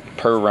table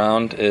per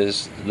round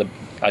is the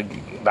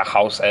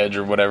house edge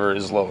or whatever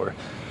is lower.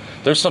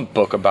 There's some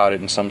book about it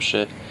and some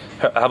shit.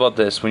 How about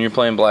this? When you're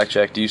playing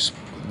blackjack, do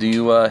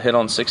you hit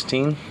on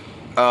 16?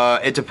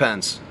 It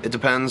depends. It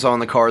depends on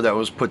the card that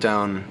was put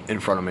down in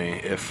front of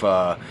me. If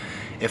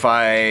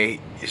I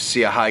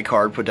see a high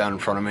card put down in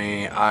front of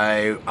me,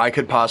 I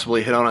could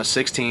possibly hit on a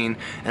 16,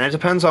 and it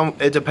depends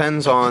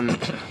on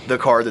the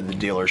card that the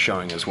dealer's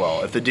showing as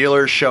well. If the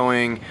dealer's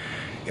showing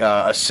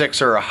a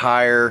 6 or a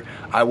higher,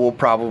 I will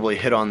probably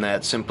hit on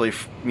that simply.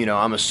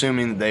 I'm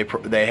assuming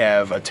that they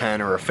have a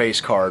 10 or a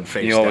face card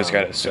face down. You always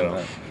got to assume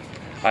that.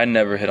 I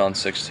never hit on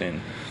 16.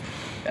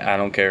 I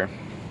don't care.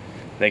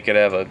 They could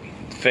have a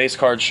face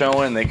card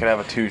showing, they could have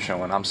a 2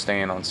 showing. I'm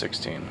staying on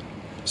 16.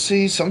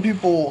 See, some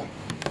people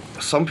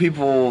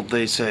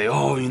they say,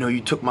 oh,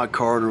 you took my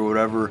card or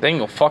whatever. They can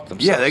go fuck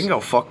themselves. Yeah, they can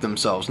go fuck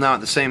themselves. Now, at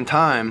the same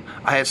time,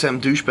 I had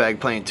some douchebag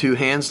playing 2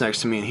 hands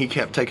next to me, and he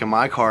kept taking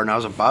my card, and I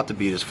was about to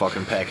beat his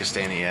fucking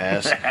Pakistani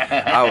ass.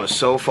 I was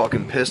so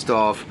fucking pissed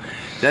off.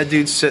 That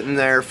dude's sitting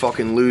there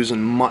fucking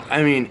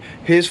losing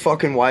his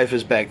fucking wife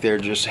is back there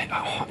just,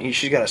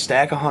 she's got a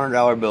stack of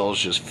 $100 bills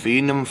just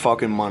feeding him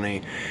fucking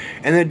money.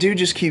 And the dude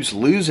just keeps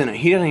losing it.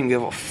 He doesn't even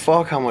give a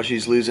fuck how much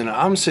he's losing.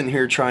 I'm sitting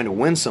here trying to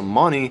win some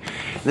money.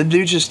 The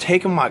dude just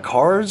taking my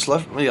cards,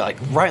 left me like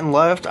right and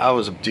left. I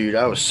was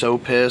so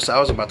pissed. I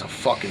was about to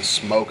fucking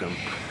smoke him.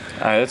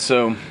 Alright,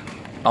 so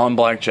on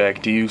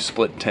blackjack, do you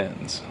split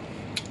tens?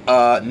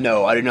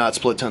 No, I do not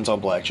split tens on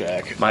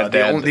blackjack. My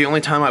dad. The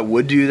only time I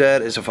would do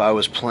that is if I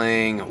was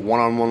playing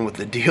one-on-one with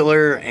the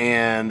dealer,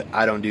 and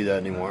I don't do that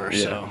anymore.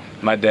 Yeah. So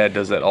My dad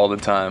does that all the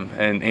time,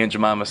 and Aunt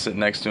Jemima's sitting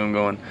next to him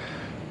going,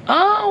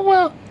 oh,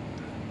 well,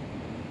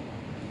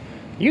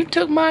 you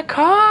took my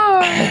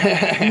car.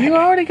 You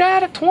already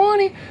got a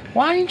 20.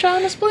 Why are you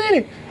trying to split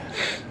it?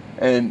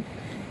 And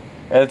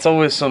it's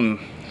always some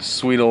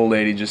sweet old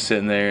lady just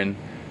sitting there, and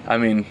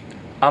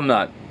I'm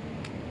not.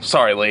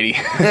 Sorry, lady.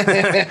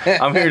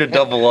 I'm here to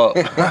double up.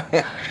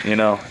 I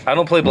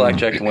don't play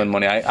blackjack to win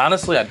money.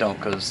 I don't,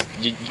 because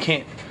you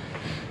can't.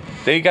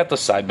 They got the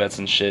side bets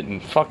and shit,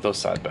 and fuck those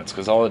side bets,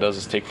 because all it does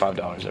is take $5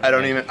 every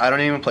day. I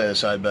don't even play the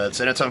side bets,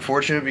 and it's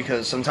unfortunate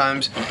because some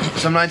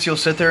nights you'll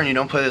sit there and you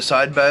don't play the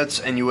side bets,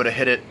 and you would have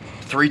hit it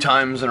 3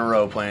 times in a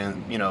row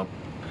playing.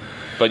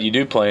 But you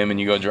do play them, and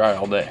you go dry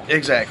all day.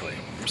 Exactly.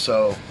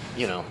 So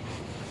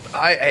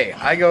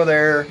I go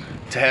there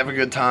to have a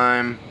good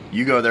time.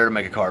 You go there to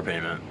make a car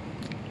payment.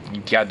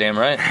 Goddamn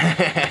right.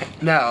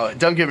 No,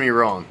 don't get me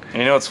wrong.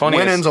 You know what's funny?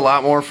 Winning's a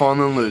lot more fun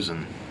than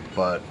losing,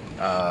 but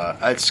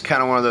it's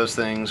kind of one of those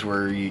things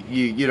where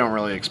you don't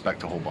really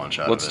expect a whole bunch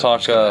out of it. Let's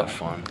talk. It's kinda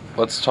fun.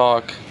 Let's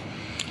talk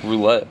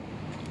roulette.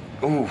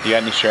 Ooh. You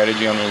got any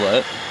strategy on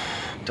roulette?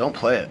 Don't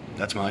play it.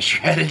 That's my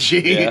strategy.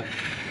 Yeah.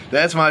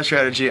 That's my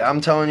strategy. I'm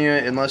telling you,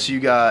 unless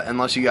you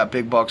got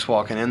big bucks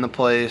walking in the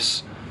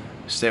place,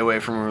 stay away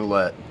from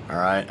roulette. All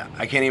right.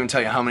 I can't even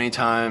tell you how many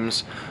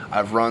times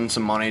I've run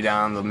some money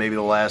down. Maybe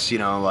the last,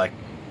 like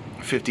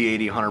 50,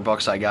 80, 100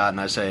 bucks I got,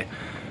 and I say,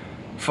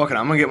 fuck it,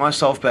 I'm gonna get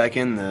myself back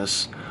in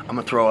this. I'm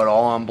gonna throw it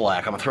all on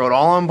black. I'm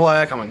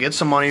gonna get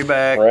some money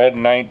back. Red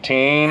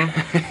 19.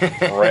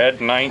 Red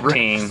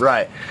 19.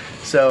 Right.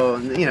 So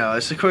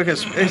it's the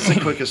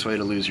quickest way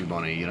to lose your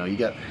money.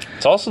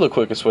 It's also the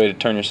quickest way to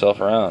turn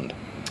yourself around.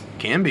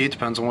 Can be. It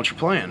depends on what you're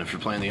playing. If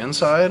you're playing the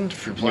inside,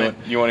 if you're playing.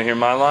 You want to hear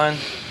my line?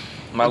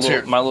 My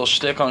little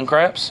shtick on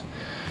craps.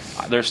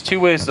 There's 2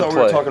 ways to play.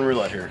 We were talking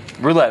roulette here.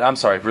 Roulette. I'm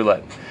sorry,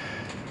 roulette.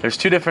 There's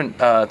 2 different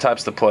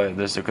types to play.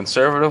 There's the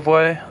conservative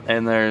way,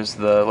 and there's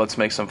the let's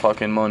make some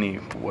fucking money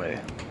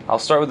way. I'll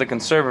start with the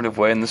conservative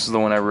way, and this is the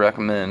one I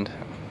recommend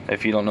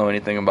if you don't know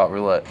anything about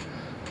roulette.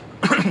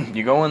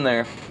 You go in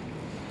there.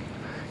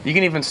 You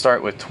can even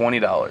start with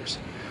 $20.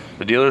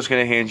 The dealer's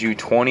going to hand you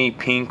 20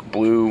 pink,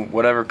 blue,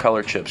 whatever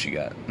color chips you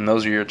got, and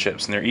those are your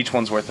chips, and each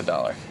one's worth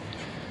 $1.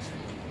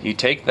 You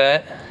take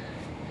that,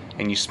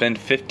 and you spend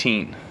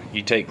 15.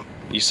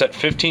 You set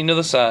 15 to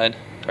the side,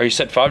 or you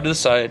set 5 to the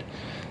side,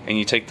 and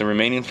you take the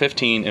remaining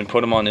 15 and put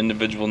them on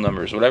individual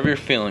numbers, whatever you're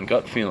feeling,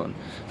 gut feeling.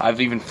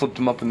 I've even flipped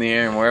them up in the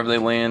air, and wherever they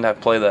land, I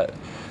play that.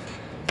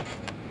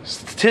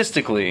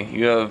 Statistically,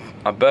 you have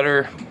a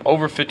better,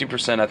 over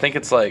 50%. I think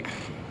it's like,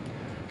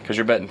 because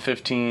you're betting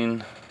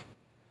 15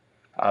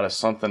 out of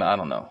something, I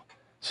don't know.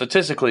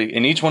 Statistically,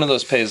 and each one of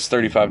those pays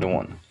 35 to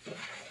 1.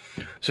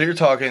 So you're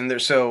talking there.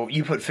 So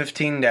you put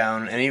 15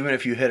 down, and even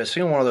if you hit a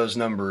single one of those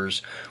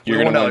numbers, you're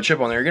with going $1 chip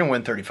on there, you're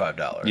going to win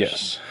 $35.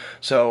 Yes.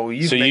 So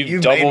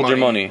you've doubled your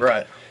money.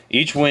 Right.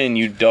 Each win,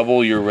 you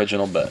double your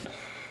original bet.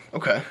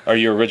 Okay. Or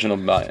your original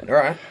buy-in. All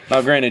right.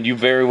 Now, granted, you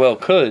very well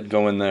could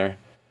go in there,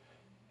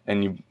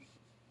 and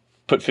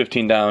put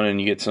 15 down and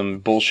you get some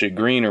bullshit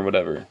green or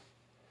whatever.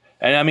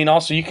 And I mean,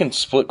 also you can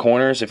split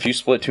corners. If you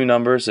split two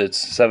numbers,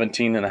 it's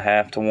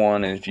 17.5 to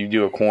 1, and if you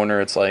do a corner,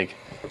 it's like,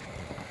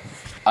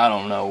 I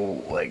don't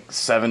know, like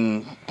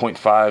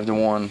 7.5 to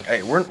 1.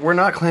 Hey, we're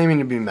not claiming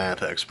to be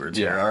math experts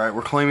here, all right?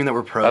 We're claiming that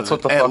we're pros That's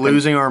what the at fucking-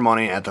 losing our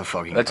money at the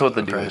fucking. That's what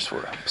the okay? dealer's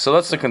for. So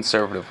that's the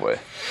conservative way.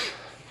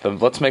 The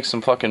let's make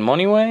some fucking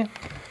money way.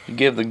 You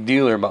give the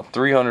dealer about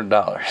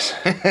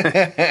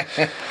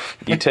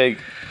 $300.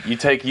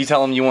 you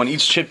tell them you want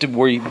each chip to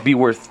be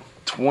worth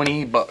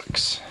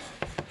 $20.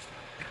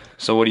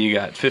 So what do you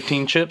got?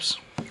 15 chips?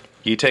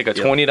 You take a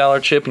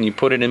 $20 chip and you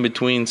put it in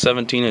between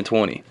 17 and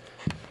 20.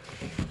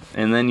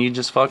 And then you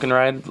just fucking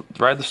ride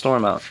the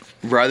storm out.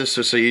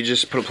 So you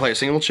just play a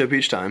single chip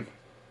each time.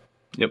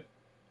 Yep.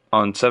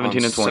 On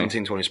 17 and 20.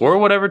 17-20 split. Or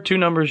whatever two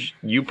numbers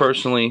you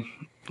personally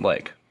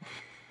like.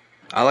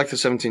 I like the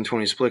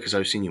 17-20 split because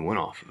I've seen you win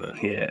off of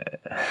it.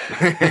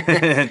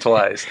 Yeah.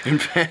 Twice.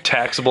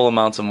 Taxable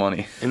amounts of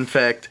money. In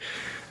fact,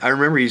 I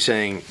remember you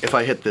saying, if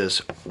I hit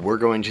this, we're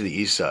going to the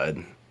east side,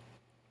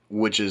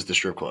 which is the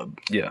strip club.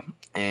 Yeah.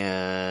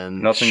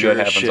 And Nothing good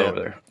happens over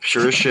there.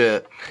 Sure as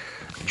shit,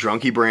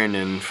 drunky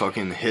Brandon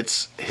fucking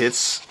hits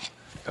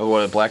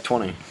a black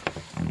 20.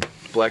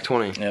 Black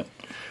 20. Yep.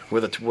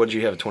 What did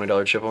you have, a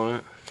 $20 chip on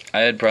it?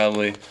 I had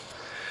probably,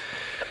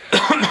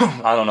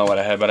 I don't know what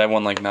I had, but I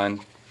won like $9,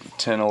 $10,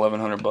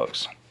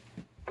 $1,100.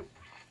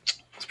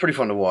 It's pretty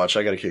fun to watch.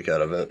 I got a kick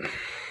out of it.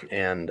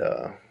 And,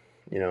 I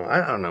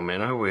don't know,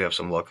 man. I hope we have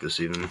some luck this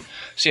evening.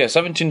 So yeah,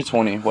 17 to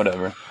 20,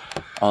 whatever.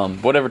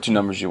 Whatever two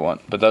numbers you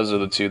want. But those are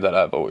the two that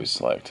I've always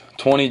liked.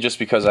 20 just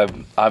because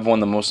I've won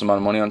the most amount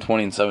of money on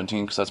 20, and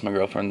 17 because that's my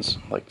girlfriend's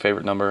like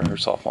favorite number, her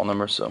softball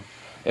number, so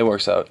it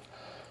works out.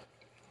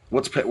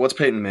 What's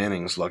Peyton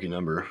Manning's lucky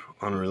number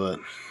on roulette?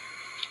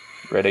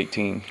 Red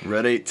 18.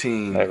 Red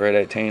 18. That red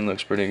 18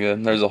 looks pretty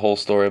good. There's a whole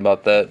story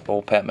about that.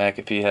 Old Pat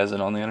McAfee has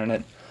it on the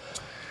internet.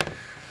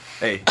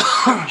 Hey,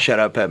 shout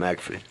out Pat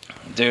McAfee.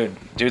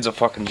 Dude's a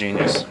fucking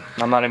genius.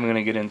 I'm not even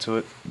gonna get into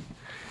it.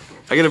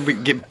 I got a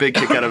big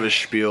kick out of his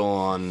spiel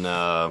on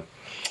God,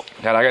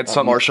 I got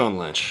something. Marshawn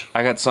Lynch.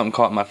 I got something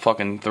caught in my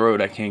fucking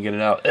throat. I can't get it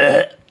out.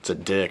 It's a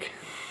dick.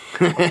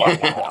 I'll be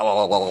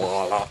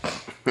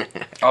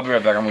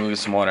right back. I'm gonna lose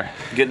some water.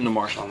 Get into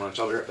Marshawn Lynch.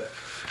 I'll be right back.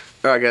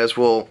 All right, guys.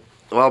 Well,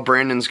 while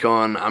Brandon's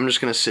gone, I'm just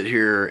gonna sit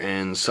here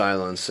in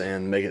silence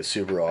and make it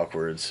super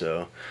awkward.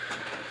 So.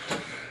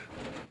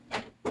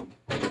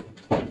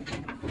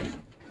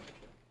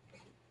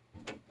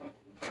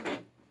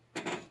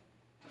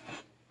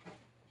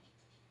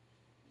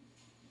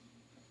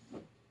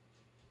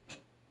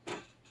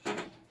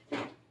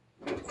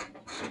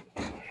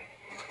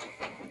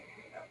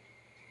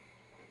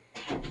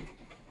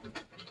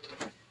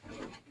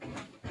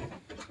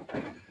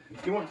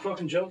 You weren't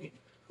fucking joking.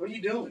 What are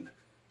you doing?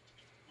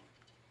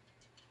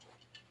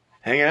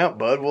 Hang out,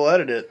 bud. We'll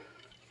edit it.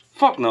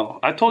 Fuck no.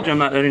 I told you I'm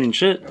not editing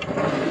shit.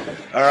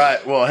 All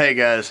right. Well, hey,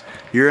 guys.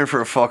 You're in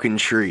for a fucking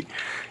treat.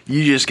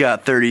 You just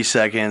got 30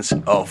 seconds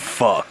of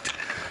fucked.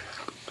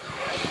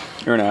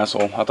 You're an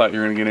asshole. I thought you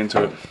were gonna get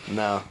into it.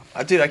 No.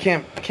 Dude, I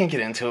can't get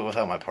into it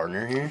without my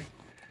partner here.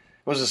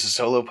 Was this a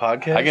solo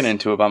podcast? I get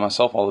into it by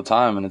myself all the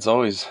time, and it's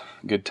always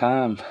a good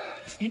time.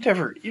 You've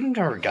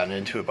never gotten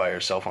into it by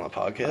yourself on a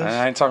podcast?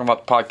 I ain't talking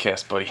about the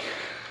podcast, buddy.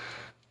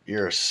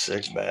 You're a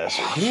sick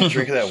bastard. Give me a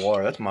drink of that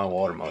water. That's my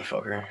water,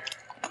 motherfucker.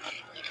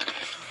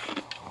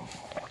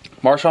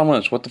 Marshawn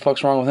Lynch, what the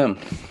fuck's wrong with him?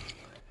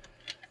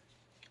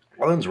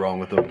 Nothing's wrong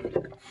with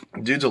him.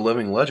 Dude's a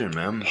living legend,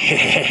 man.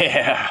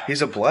 Yeah.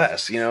 He's a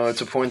blast.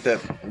 It's a point that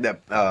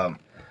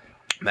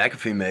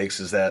McAfee makes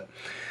is that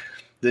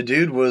the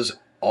dude was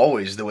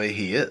always the way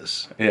he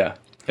is. Yeah.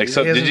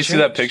 Except, He did you hasn't see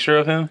that changed. picture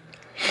of him?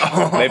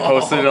 They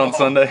posted it on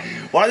Sunday.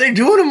 Why are they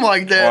doing him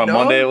like that? Or on dog?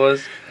 Monday it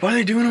was. Why are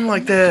they doing him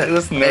like that?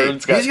 This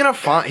nerd's got-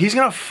 He's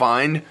gonna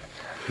find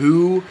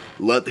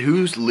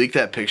who's leaked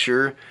that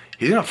picture.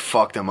 He's gonna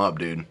fuck them up,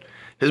 dude.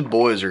 His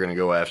boys are gonna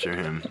go after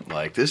him.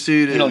 Like this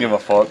dude. He don't give a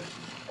fuck.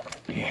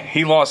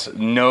 He lost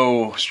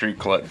no street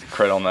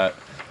cred on that.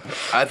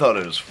 I thought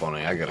it was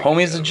funny. I gotta.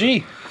 Homie's a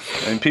G.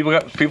 And people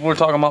were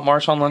talking about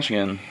Marshawn Lynch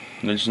again.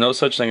 There's no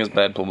such thing as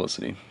bad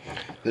publicity.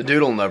 The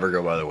dude will never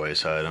go by the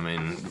wayside. I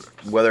mean,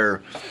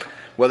 whether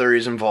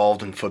he's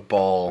involved in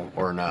football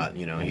or not,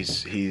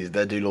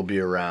 that dude will be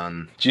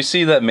around. Did you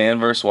see that Man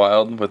vs.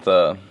 Wild with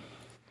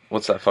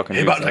what's that fucking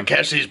He dude's about to name?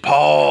 catch these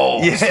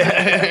balls.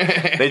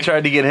 Yeah. They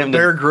tried to get him to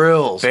Bear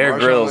Grylls. Bear Marshawn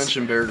Grylls. Lynch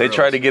and Bear They Grylls.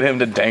 tried to get him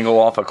to dangle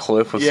off a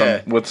cliff with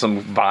Yeah.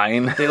 some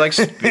vine. They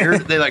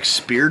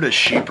speared a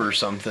sheep or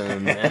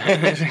something.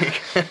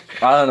 I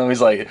don't know. He's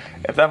like,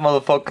 if that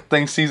motherfucker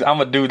thinks I'm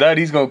gonna do that,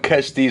 he's gonna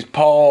catch these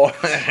paws.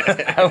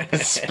 I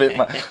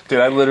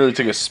literally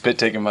took a spit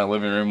take in my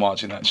living room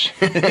watching that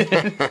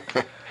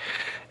shit.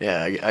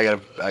 Yeah, I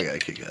got a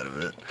kick out of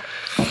it.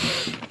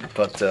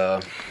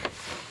 But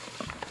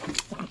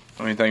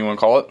Anything you want to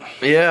call it?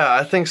 yeah,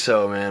 I think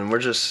so, man. We're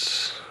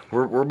just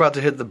we're about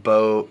to hit the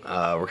boat.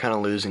 We're kind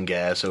of losing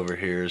gas over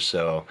here,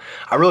 so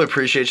I really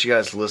appreciate you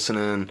guys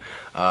listening.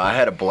 I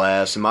had a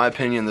blast. In my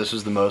opinion, this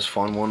was the most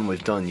fun one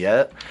we've done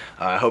yet.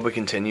 I hope it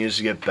continues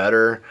to get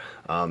better.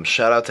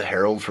 Shout out to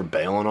Harold for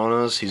bailing on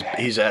us.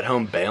 He's at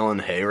home baling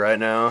hay right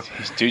now.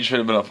 This dude should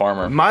have been a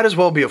farmer. Might as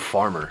well be a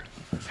farmer.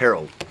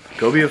 Harold,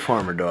 go be a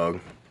farmer, dog.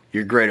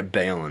 You're great at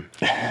bailing.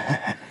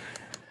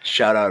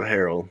 Shout out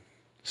Harold.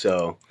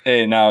 So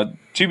Hey, now,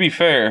 to be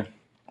fair,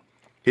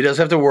 he does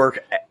have to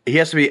work. He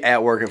has to be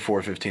at work at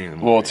 4:15 in the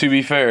morning. well, to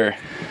be fair,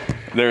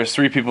 there's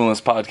 3 people in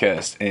this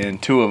podcast,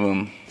 and 2 of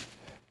them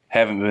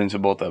haven't been to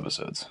both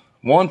episodes.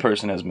 1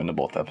 person has been to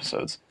both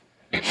episodes.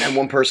 And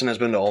 1 person has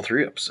been to all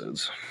 3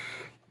 episodes.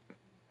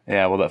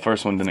 Yeah, well, that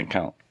first one didn't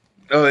count.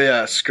 Oh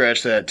yeah,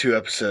 scratch that. 2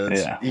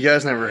 episodes. Yeah. You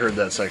guys never heard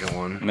that second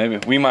one. Maybe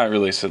we might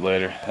release it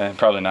later.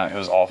 Probably not. It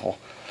was awful.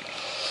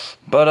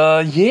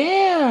 But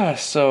yeah.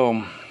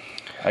 So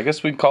I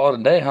guess we'd call it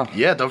a day, huh?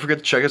 Yeah, don't forget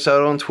to check us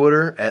out on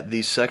Twitter at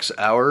The Sex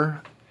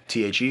Hour.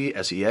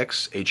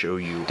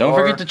 TheSexHour. Don't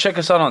forget to check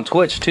us out on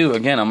Twitch too.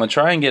 Again, I'm gonna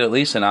try and get at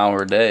least an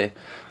hour a day.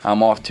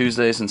 I'm off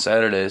Tuesdays and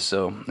Saturdays,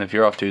 so if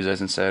you're off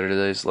Tuesdays and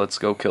Saturdays, let's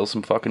go kill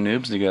some fucking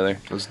noobs together.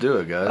 Let's do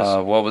it,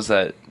 guys. What was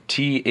that?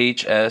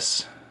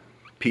 THS.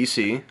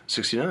 PC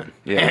 69.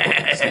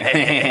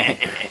 Yeah.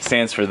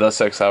 Stands for The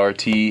Sex Hour.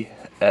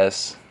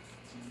 TSH.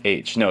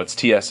 No, it's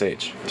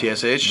TSH.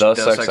 TSH. The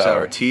Sex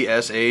Hour.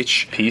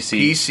 TSH.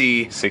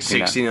 PC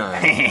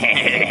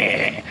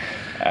 69.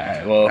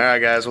 Alright, well.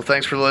 Alright, guys. Well,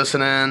 thanks for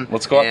listening.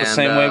 Let's go out the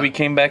same way we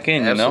came back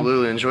in, you know?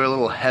 Absolutely. Enjoy a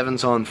little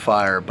Heavens on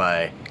Fire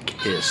by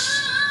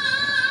Kiss.